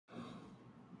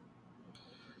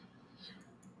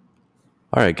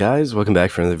All right, guys, welcome back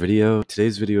for another video.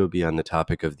 Today's video will be on the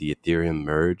topic of the Ethereum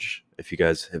Merge. If you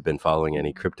guys have been following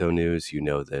any crypto news, you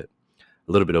know that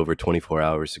a little bit over 24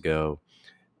 hours ago,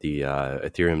 the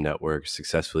Ethereum network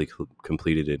successfully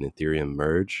completed an Ethereum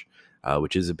Merge,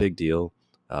 which is a big deal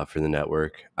for the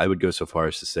network. I would go so far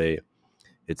as to say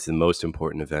it's the most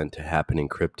important event to happen in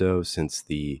crypto since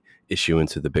the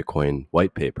issuance of the Bitcoin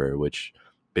white paper, which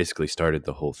basically started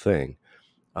the whole thing.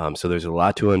 So there's a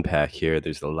lot to unpack here.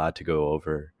 There's a lot to go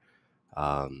over.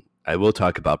 I will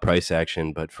talk about price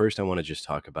action, but first I want to just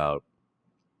talk about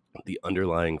the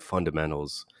underlying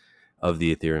fundamentals of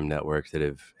the Ethereum network that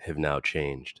have now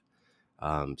changed.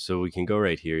 So we can go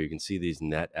right here. You can see these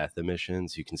net ETH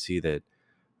emissions. You can see that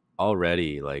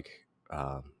already,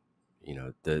 the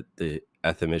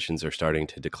ETH emissions are starting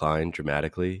to decline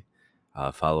dramatically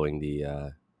following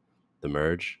the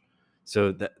merge.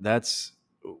 So that's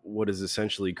what is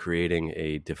essentially creating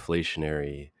a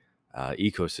deflationary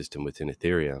ecosystem within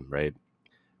Ethereum, right?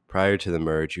 Prior to the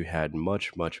merge, you had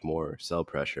much more sell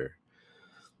pressure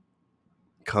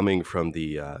coming from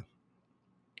the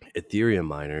Ethereum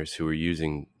miners who were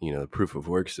using, the proof of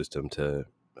work system to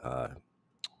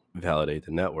validate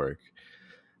the network.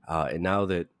 And now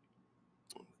that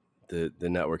the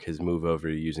network has moved over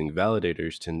to using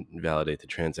validators to validate the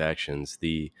transactions,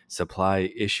 the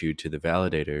supply issued to the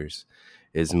validators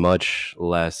is much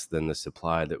less than the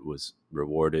supply that was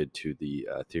rewarded to the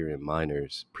Ethereum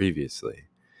miners previously.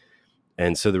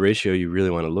 And so the ratio you really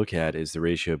want to look at is the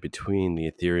ratio between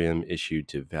the Ethereum issued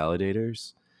to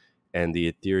validators and the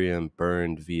Ethereum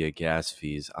burned via gas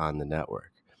fees on the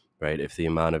network, right? If the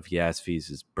amount of gas fees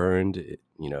is burned,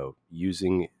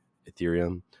 using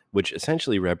Ethereum, which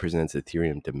essentially represents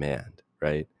Ethereum demand,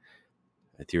 right?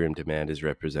 Ethereum demand is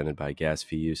represented by gas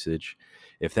fee usage.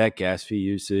 If that gas fee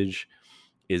usage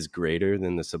is greater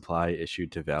than the supply issued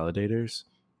to validators,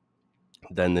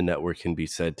 then the network can be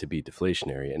said to be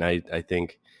deflationary. And I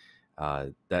think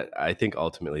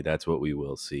ultimately that's what we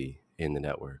will see in the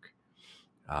network.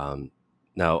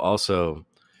 Now, also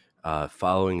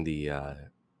following the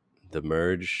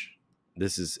merge,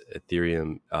 this is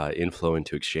Ethereum inflow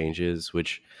into exchanges,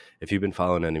 which if you've been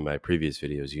following any of my previous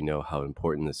videos, you know how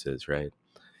important this is, right?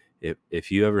 If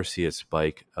you ever see a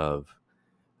spike of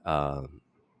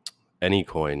any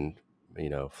coin,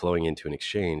 flowing into an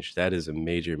exchange, that is a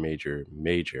major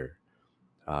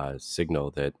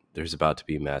signal that there's about to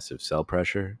be massive sell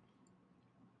pressure,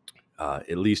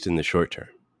 at least in the short term,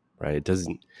 right?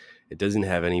 It doesn't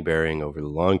have any bearing over the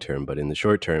long term, but in the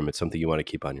short term, it's something you want to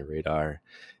keep on your radar.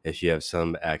 If you have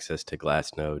some access to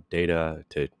Glassnode data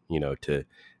to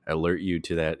alert you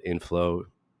to that inflow,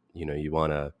 you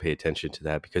want to pay attention to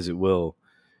that because it will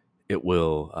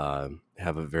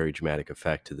have a very dramatic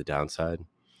effect to the downside,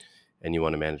 and you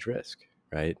want to manage risk,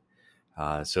 right?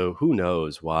 So who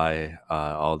knows why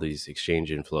all these exchange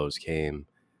inflows came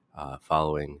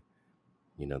following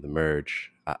the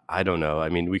merge. I don't know. I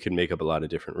mean, we could make up a lot of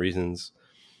different reasons,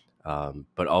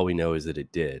 but all we know is that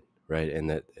it did, right? And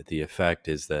that the effect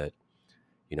is that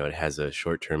it has a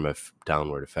short-term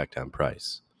downward effect on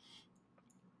price.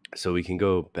 So we can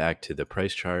go back to the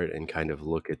price chart and kind of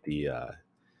look at the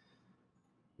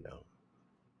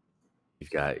you've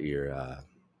got your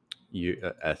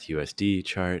ETHUSD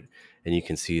chart, and you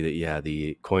can see that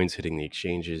the coins hitting the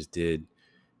exchanges did,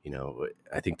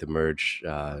 I think the merge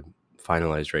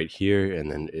finalized right here,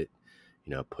 and then it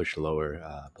pushed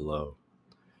lower below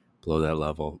that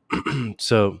level.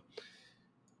 So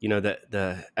that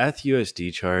the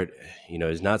ETHUSD chart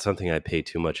is not something I pay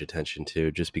too much attention to,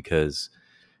 just because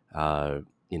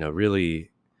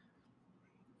really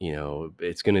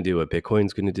it's going to do what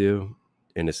Bitcoin's going to do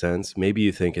in a sense. Maybe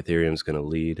you think Ethereum's going to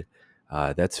lead.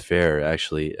 That's fair.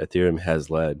 Actually, Ethereum has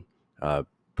led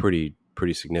pretty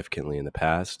significantly in the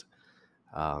past,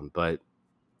 but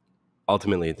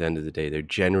ultimately, at the end of the day, they're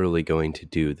generally going to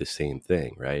do the same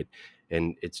thing, right?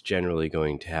 And it's generally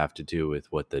going to have to do with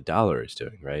what the dollar is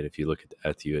doing, right? If you look at the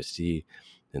ETHUSD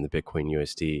and the Bitcoin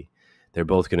USD, they're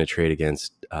both going to trade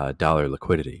against dollar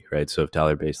liquidity, right? So if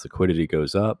dollar-based liquidity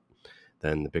goes up,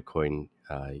 then the Bitcoin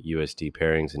USD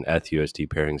pairings and ETHUSD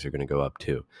pairings are going to go up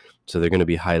too. So they're going to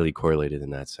be highly correlated in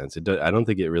that sense. I don't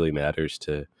think it really matters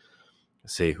to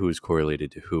say who's correlated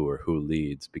to who or who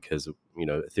leads, because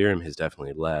Ethereum has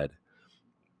definitely led.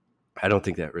 I don't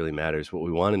think that really matters. What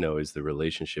we want to know is the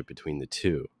relationship between the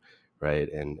two, right?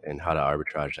 And how to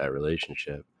arbitrage that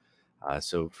relationship.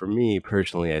 So for me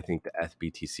personally, I think the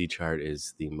FBTC chart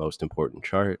is the most important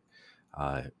chart.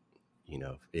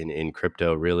 In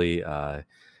crypto, really.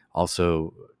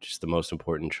 Also, just the most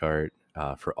important chart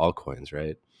for altcoins,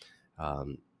 right?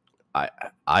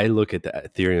 I look at the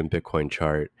Ethereum Bitcoin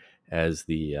chart as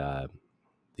the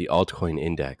altcoin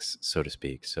index, so to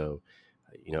speak. So,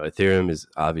 Ethereum is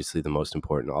obviously the most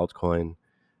important altcoin,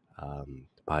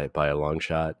 by a long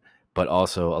shot, but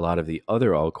also a lot of the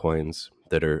other altcoins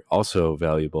that are also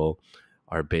valuable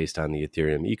are based on the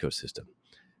Ethereum ecosystem.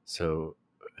 So,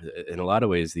 in a lot of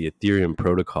ways, the Ethereum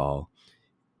protocol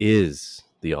is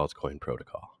the altcoin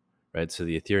protocol, right? So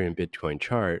the Ethereum Bitcoin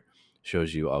chart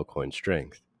shows you altcoin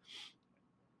strength,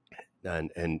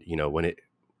 and when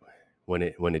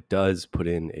it does put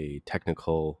in a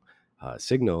technical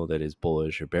signal that is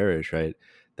bullish or bearish, right?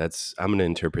 That's I'm going to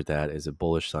interpret that as a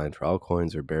bullish sign for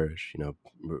altcoins or bearish,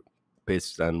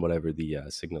 based on whatever the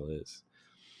signal is.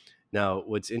 Now,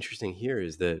 what's interesting here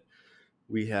is that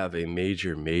we have a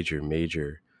major, major,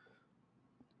 major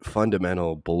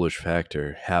fundamental bullish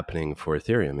factor happening for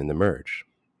Ethereum in the merge,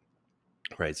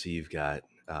 right? So you've got,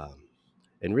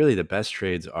 and really the best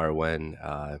trades are when,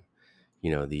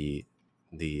 the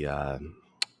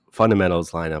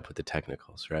fundamentals line up with the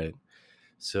technicals, right?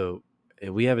 So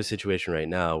we have a situation right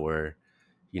now where,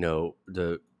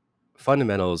 the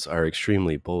fundamentals are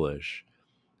extremely bullish.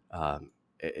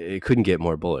 It couldn't get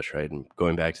more bullish, right? And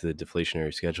going back to the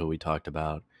deflationary schedule we talked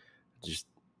about, just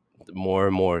more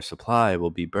and more supply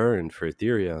will be burned for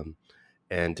Ethereum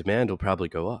and demand will probably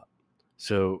go up.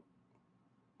 So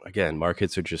again,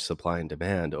 markets are just supply and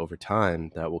demand. Over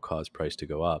time, that will cause price to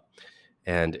go up.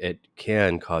 And it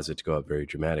can cause it to go up very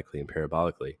dramatically and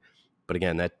parabolically. But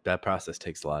again, that process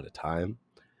takes a lot of time.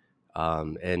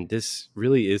 And this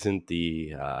really isn't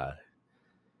the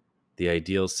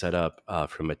ideal setup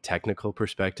from a technical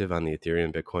perspective on the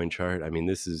Ethereum Bitcoin chart. I mean,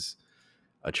 this is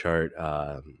a chart,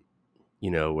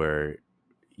 where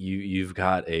you've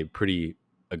got a pretty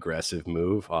aggressive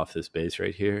move off this base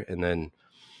right here, and then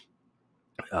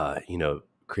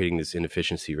creating this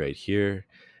inefficiency right here,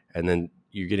 and then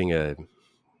you're getting a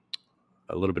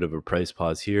little bit of a price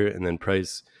pause here, and then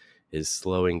price is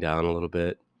slowing down a little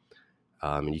bit,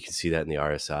 and you can see that in the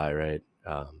RSI, right?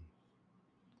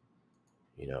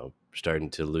 Starting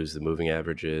to lose the moving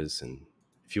averages, and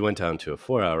if you went down to a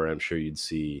 4-hour, I'm sure you'd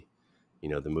see,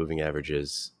 the moving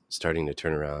averages starting to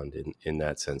turn around in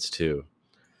that sense too.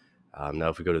 Now,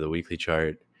 if we go to the weekly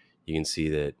chart, you can see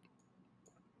that.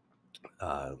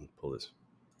 Pull this.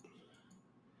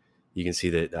 You can see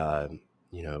that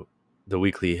the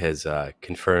weekly has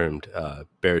confirmed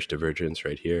bearish divergence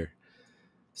right here.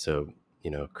 So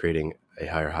creating a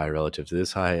higher high relative to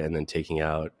this high, and then taking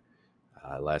out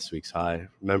last week's high.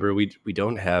 Remember, we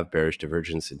don't have bearish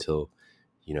divergence until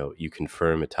you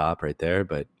confirm a top right there,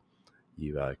 but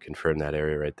you confirm that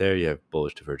area right there. You have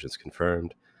bullish divergence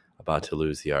confirmed, about to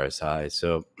lose the RSI.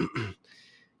 So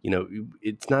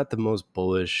it's not the most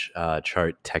bullish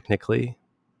chart technically,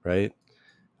 right?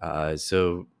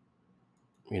 So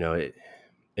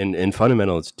and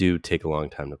fundamentals do take a long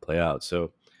time to play out.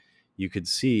 So you could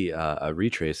see a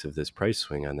retrace of this price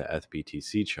swing on the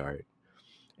FBTC chart.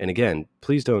 And again,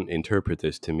 please don't interpret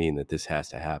this to mean that this has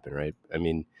to happen, right? I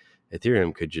mean,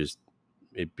 Ethereum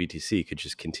BTC could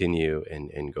just continue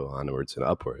and go onwards and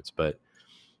upwards. But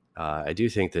I do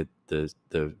think that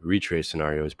the retrace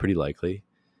scenario is pretty likely.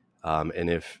 And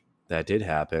if that did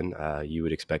happen, you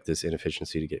would expect this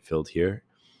inefficiency to get filled here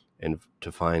and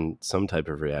to find some type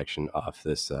of reaction off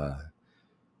this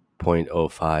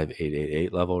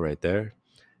 0.05888 level right there.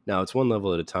 Now, it's one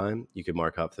level at a time. You could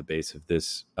mark off the base of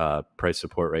this price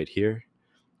support right here.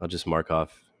 I'll just mark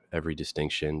off every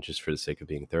distinction just for the sake of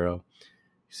being thorough.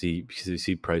 Because you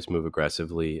see price move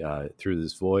aggressively through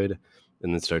this void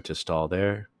and then start to stall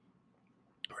there.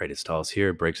 Right, it stalls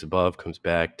here, breaks above, comes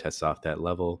back, tests off that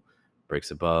level,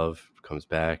 breaks above, comes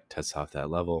back, tests off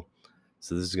that level.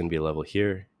 So this is going to be a level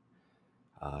here.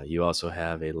 You also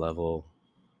have a level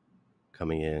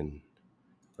coming in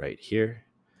right here.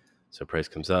 So price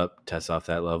comes up, tests off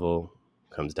that level,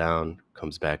 comes down,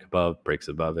 comes back above, breaks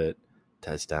above it,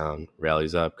 tests down,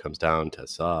 rallies up, comes down,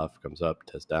 tests off, comes up,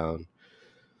 tests down.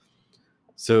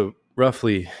 So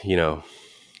roughly,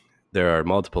 there are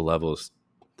multiple levels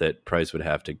that price would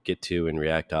have to get to and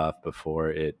react off before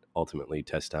it ultimately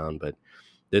tests down. But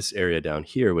this area down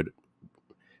here would,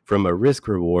 from a risk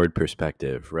reward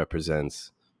perspective,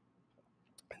 represents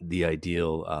the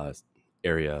ideal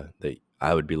area that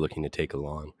I would be looking to take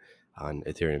along on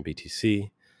Ethereum BTC.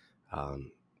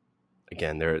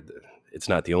 Again, it's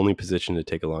not the only position to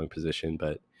take a long position,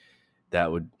 but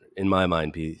that would, in my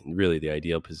mind, be really the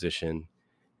ideal position.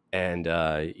 And,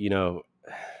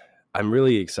 I'm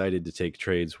really excited to take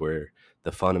trades where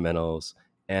the fundamentals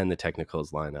and the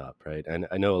technicals line up, right? And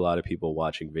I know a lot of people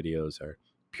watching videos are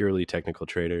purely technical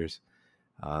traders,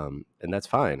 and that's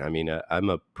fine. I mean, I'm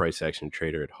a price action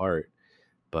trader at heart,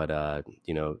 but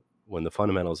when the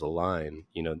fundamentals align,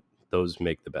 those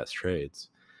make the best trades.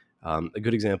 A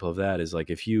good example of that is like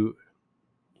if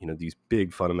these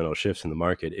big fundamental shifts in the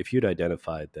market, if you'd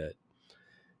identified that,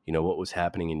 what was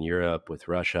happening in Europe with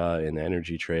Russia and the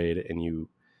energy trade, and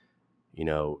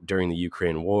during the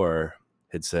Ukraine war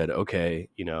had said, okay,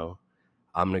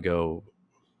 I'm going to go,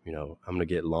 I'm going to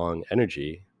get long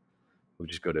energy. We'll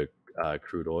just go to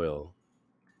crude oil.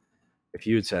 If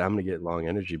you had said, I'm going to get long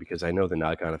energy because I know the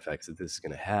knock-on effects that this is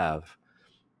going to have,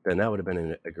 then that would have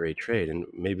been a great trade. And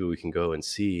maybe we can go and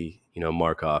see,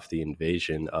 mark off the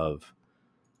invasion of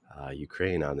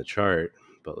Ukraine on the chart.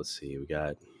 But let's see, we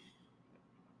got,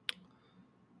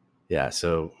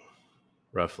 so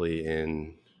roughly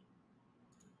in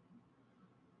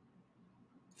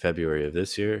February of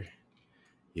this year,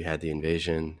 you had the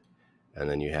invasion, and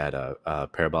then you had a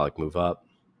parabolic move up,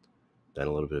 then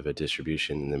a little bit of a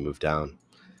distribution, and then move down.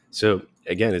 So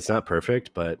again, it's not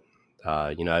perfect, but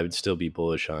I would still be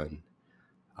bullish on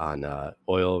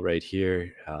oil right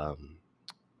here.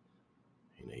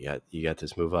 You got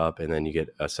this move up, and then you get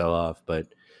a sell off. But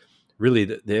really,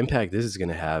 the impact this is going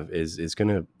to have is going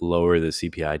to lower the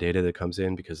CPI data that comes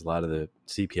in, because a lot of the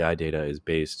CPI data is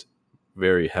based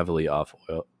very heavily off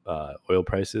oil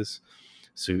prices.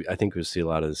 So I think we'll see a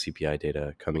lot of the CPI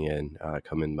data come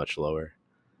in much lower.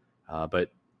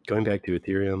 But going back to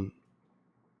Ethereum,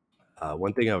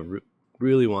 one thing I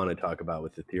really want to talk about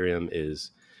with Ethereum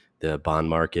is the bond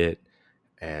market.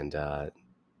 And,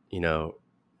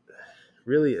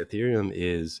 really Ethereum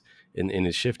is, in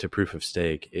its shift to proof of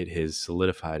stake, it has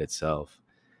solidified itself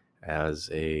as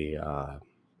a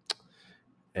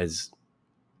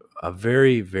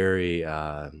very, very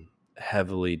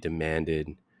heavily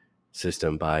demanded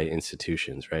system by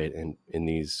institutions, right? And in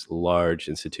these large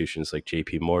institutions like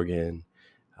JP Morgan,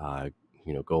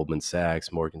 Goldman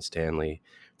Sachs, Morgan Stanley,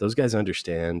 those guys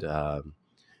understand,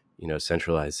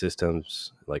 centralized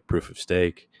systems like proof of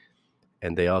stake,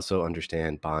 and they also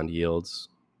understand bond yields,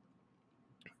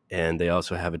 and they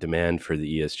also have a demand for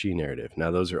the ESG narrative.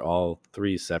 Now, those are all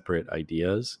three separate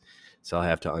ideas, so I'll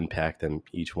have to unpack them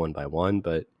each one by one,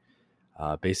 but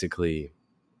basically,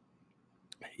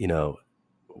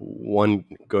 one,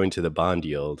 going to the bond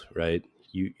yield, right?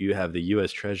 You have the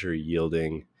U.S. Treasury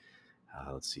yielding,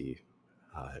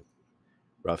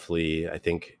 roughly, I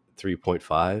think,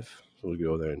 3.5. So we'll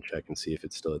go there and check and see if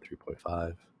it's still at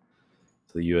 3.5.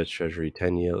 So the U.S. Treasury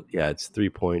 10 yield, it's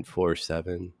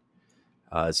 3.47.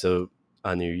 So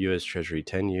on your U.S. Treasury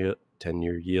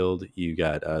 10-year yield, you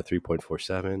got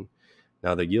 3.47.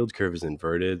 Now the yield curve is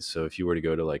inverted, so if you were to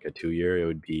go to like a 2-year, it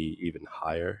would be even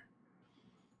higher.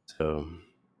 So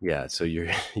so your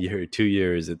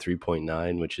 2-year is at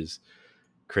 3.9, which is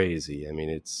crazy. I mean,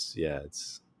 it's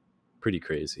pretty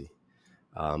crazy.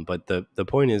 But the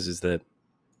point is that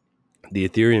the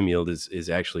Ethereum yield is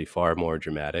actually far more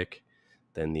dramatic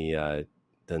than the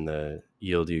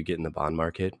yield you get in the bond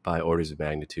market by orders of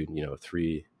magnitude.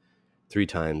 Three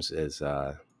times as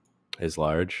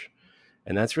large,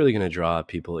 and that's really going to draw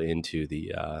people into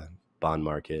the bond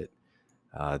market.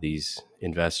 These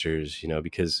investors,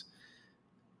 because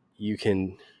you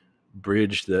can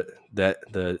bridge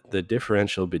the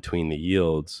differential between the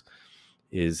yields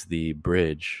is the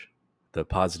bridge, the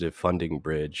positive funding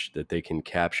bridge that they can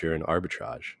capture in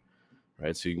arbitrage,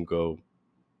 right? So you can go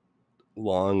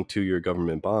long to your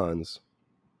government bonds,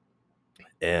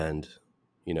 and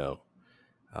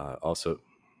also,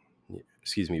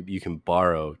 you can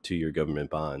borrow to your government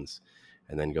bonds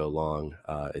and then go long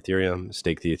Ethereum,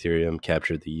 stake the Ethereum,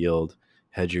 capture the yield,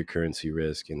 hedge your currency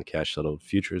risk in the cash settled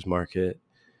futures market,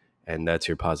 and that's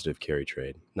your positive carry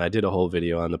trade. And I did a whole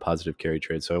video on the positive carry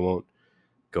trade, so I won't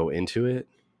go into it,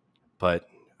 but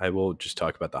I will just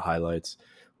talk about the highlights.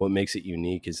 What makes it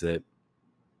unique is that,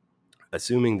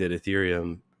 assuming that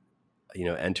Ethereum,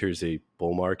 enters a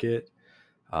bull market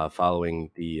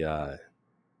following the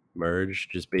merge,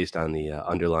 just based on the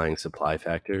underlying supply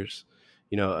factors,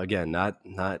 again,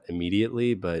 not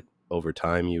immediately, but over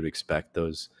time, you would expect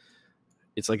those.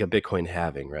 It's like a Bitcoin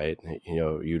halving, right?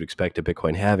 You'd expect a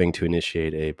Bitcoin halving to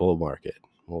initiate a bull market.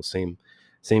 Well, same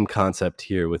concept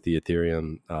here with the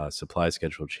Ethereum supply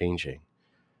schedule changing,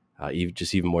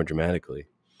 even more dramatically.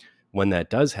 When that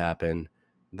does happen,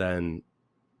 then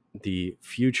the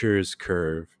futures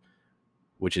curve,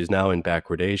 which is now in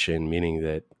backwardation, meaning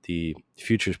that the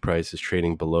futures price is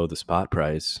trading below the spot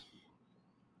price,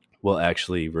 will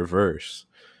actually reverse,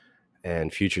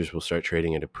 and futures will start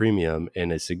trading at a premium,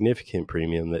 and a significant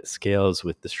premium that scales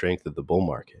with the strength of the bull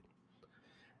market.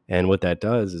 And what that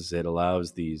does is it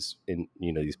allows these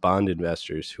bond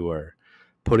investors who are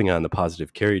putting on the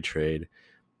positive carry trade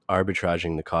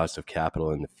arbitraging the cost of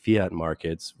capital in the fiat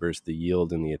markets versus the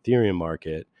yield in the Ethereum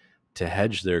market to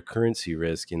hedge their currency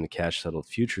risk in the cash settled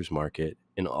futures market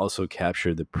and also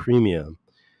capture the premium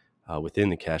within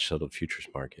the cash settled futures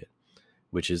market,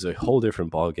 which is a whole different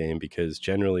ballgame, because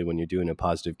generally when you're doing a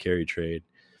positive carry trade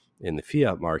in the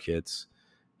fiat markets,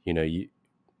 you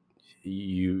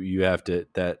have to,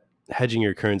 that hedging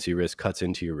your currency risk cuts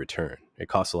into your return. It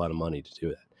costs a lot of money to do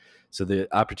that. So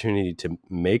the opportunity to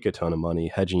make a ton of money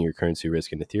hedging your currency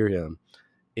risk in Ethereum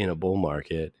in a bull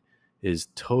market is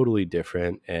totally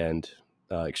different and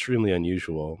extremely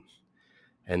unusual.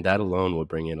 And that alone will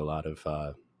bring in a lot of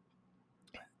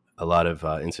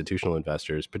institutional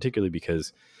investors, particularly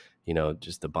because,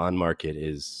 just the bond market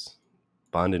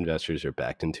bond investors are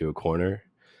backed into a corner.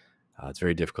 It's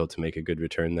very difficult to make a good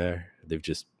return there. They've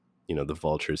just, the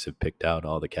vultures have picked out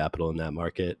all the capital in that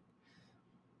market.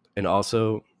 And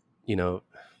also,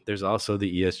 there's also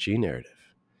the ESG narrative.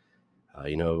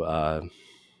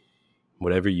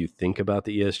 Whatever you think about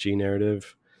the ESG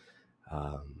narrative,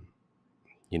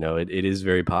 it is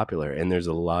very popular and there's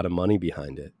a lot of money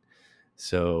behind it.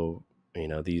 So,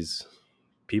 these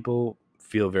people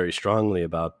feel very strongly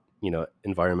about,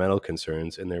 environmental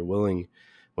concerns, and they're willing,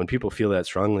 when people feel that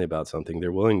strongly about something,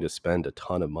 they're willing to spend a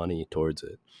ton of money towards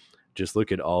it. Just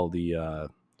look at all the,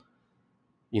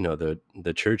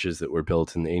 the churches that were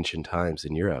built in the ancient times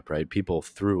in Europe, right? People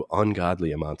threw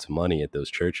ungodly amounts of money at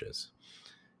those churches.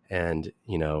 And,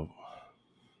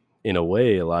 in a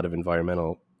way, a lot of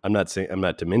environmental, I'm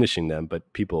not diminishing them, but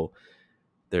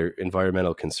their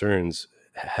environmental concerns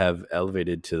have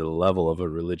elevated to the level of a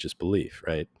religious belief,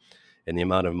 right? And the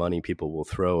amount of money people will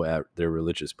throw at their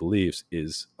religious beliefs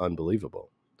is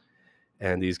unbelievable.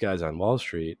 And these guys on Wall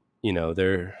Street,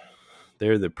 they're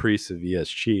the priests of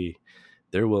ESG.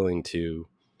 They're willing to,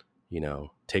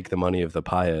 take the money of the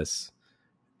pious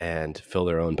and fill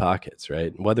their own pockets,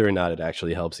 right? Whether or not it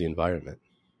actually helps the environment.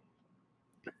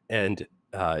 And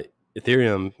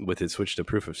Ethereum, with its switch to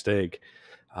proof of stake,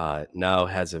 now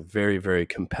has a very, very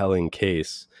compelling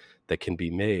case that can be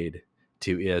made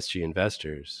to ESG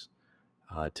investors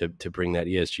to bring that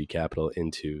ESG capital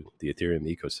into the Ethereum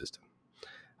ecosystem.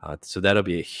 So that'll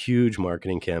be a huge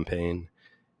marketing campaign,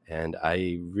 and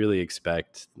I really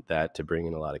expect that to bring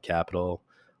in a lot of capital,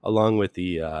 along with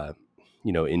the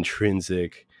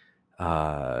intrinsic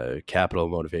capital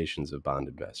motivations of bond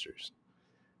investors.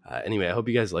 Anyway, I hope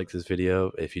you guys like this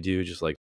video. If you do, just like